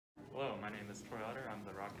Hello, my name is Troy Otter. I'm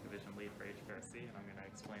the Rocket Division Lead for HPRC, and I'm going to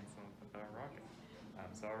explain something about our rocket.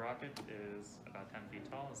 So our rocket is about 10 feet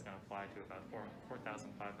tall. It's going to fly to about 4,550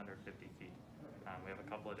 feet. We have a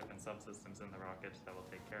couple of different subsystems in the rocket that will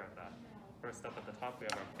take care of that. First up at the top, we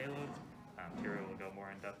have our payload. Kira will go more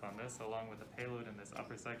in depth on this. Along with the payload in this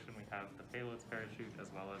upper section, we have the payload's parachute as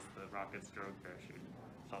well as the rocket's drogue parachute,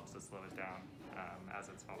 which helps to slow it down as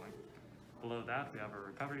it's falling. Below that, we have a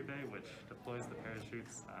recovery bay, which deploys the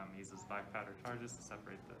parachutes, uses black powder charges to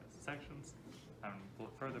separate the sections.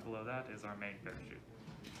 Further below that is our main parachute.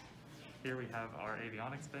 Here we have our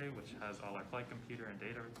avionics bay, which has all our flight computer and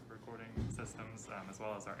data recording systems, as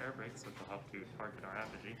well as our air brakes, which will help to target our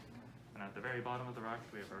apogee. And at the very bottom of the rocket,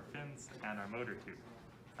 we have our fins and our motor tube.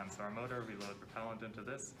 So our motor, we load propellant into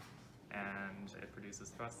this, and it produces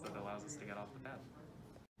thrust that allows us to get off the pad.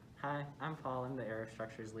 Hi, I'm Paul. I'm the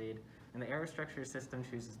aerostructures lead, and the aerostructures system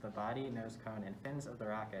chooses the body, nose cone, and fins of the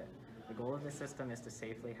rocket. The goal of this system is to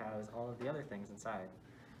safely house all of the other things inside.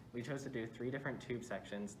 We chose to do 3 different tube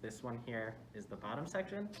sections. This one here is the bottom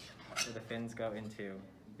section, where the fins go into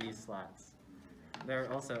these slots. There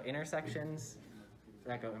are also intersections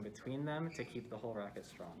that go in between them to keep the whole rocket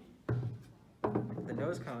strong. The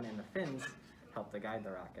nose cone and the fins help to guide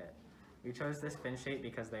the rocket. We chose this fin shape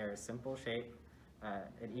because they are a simple shape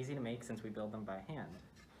and easy to make since we build them by hand.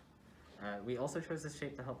 We also chose this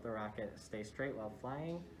shape to help the rocket stay straight while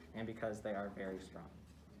flying and because they are very strong.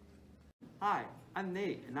 Hi, I'm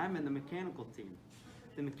Nate and I'm in the mechanical team.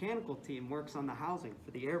 The mechanical team works on the housing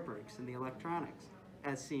for the air brakes and the electronics,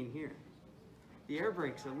 as seen here. The air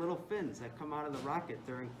brakes are little fins that come out of the rocket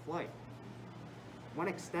during flight. When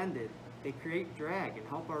extended, they create drag and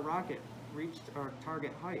help our rocket reach our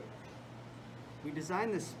target height. We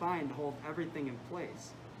designed this spine to hold everything in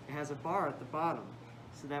place. It has a bar at the bottom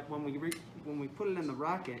so that when we put it in the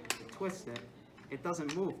rocket to twist it, it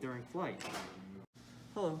doesn't move during flight.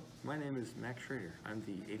 Hello, my name is Max Schrader. I'm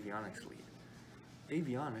the avionics lead.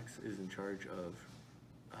 Avionics is in charge of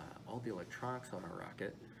all the electronics on our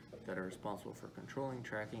rocket that are responsible for controlling,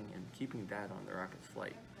 tracking, and keeping data on the rocket's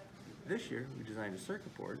flight. This year, we designed a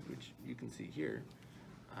circuit board, which you can see here,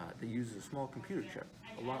 that uses a small computer chip,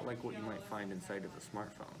 a lot like what you might find inside of a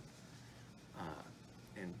smartphone.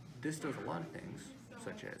 And this does a lot of things,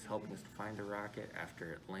 such as helping us to find the rocket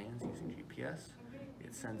after it lands using GPS.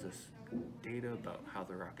 It sends us data about how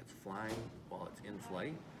the rocket's flying while it's in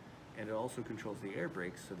flight, and it also controls the air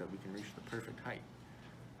brakes so that we can reach the perfect height.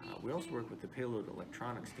 We also work with the payload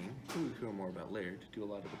electronics team, who we'll hear more about later, to do a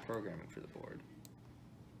lot of the programming for the board.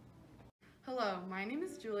 Hello, my name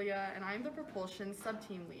is Julia and I'm the Propulsion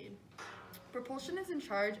Subteam lead. Propulsion is in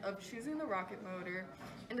charge of choosing the rocket motor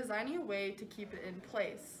and designing a way to keep it in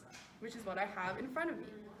place, which is what I have in front of me.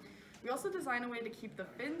 We also design a way to keep the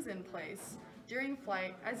fins in place during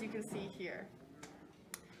flight, as you can see here.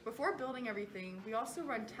 Before building everything, we also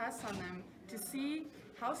run tests on them to see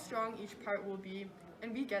how strong each part will be,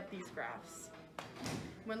 and we get these graphs.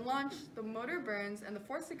 When launched, the motor burns and the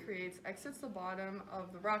force it creates exits the bottom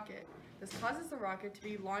of the rocket. This causes the rocket to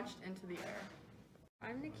be launched into the air.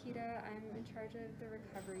 I'm Nikita. I'm in charge of the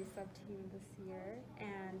recovery sub-team this year,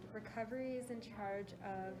 and recovery is in charge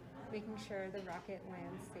of making sure the rocket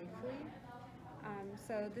lands safely.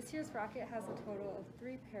 So this year's rocket has a total of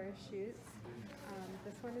 3 parachutes.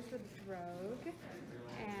 This one is the drogue,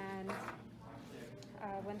 and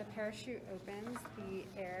when the parachute opens, the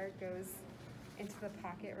air goes into the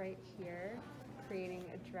pocket right here, creating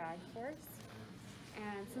a drag force.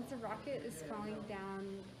 And since the rocket is falling down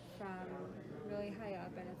from really high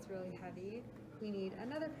up and it's really heavy, we need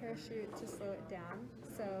another parachute to slow it down.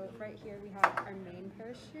 So right here we have our main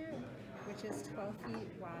parachute, which is 12 feet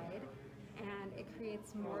wide, and it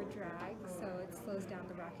creates more drag, so it slows down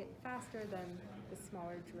the rocket faster than the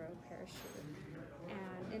smaller drogue parachute.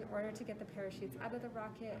 And in order to get the parachutes out of the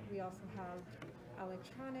rocket, we also have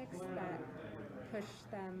electronics that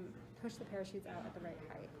push the parachutes out at the right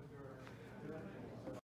height.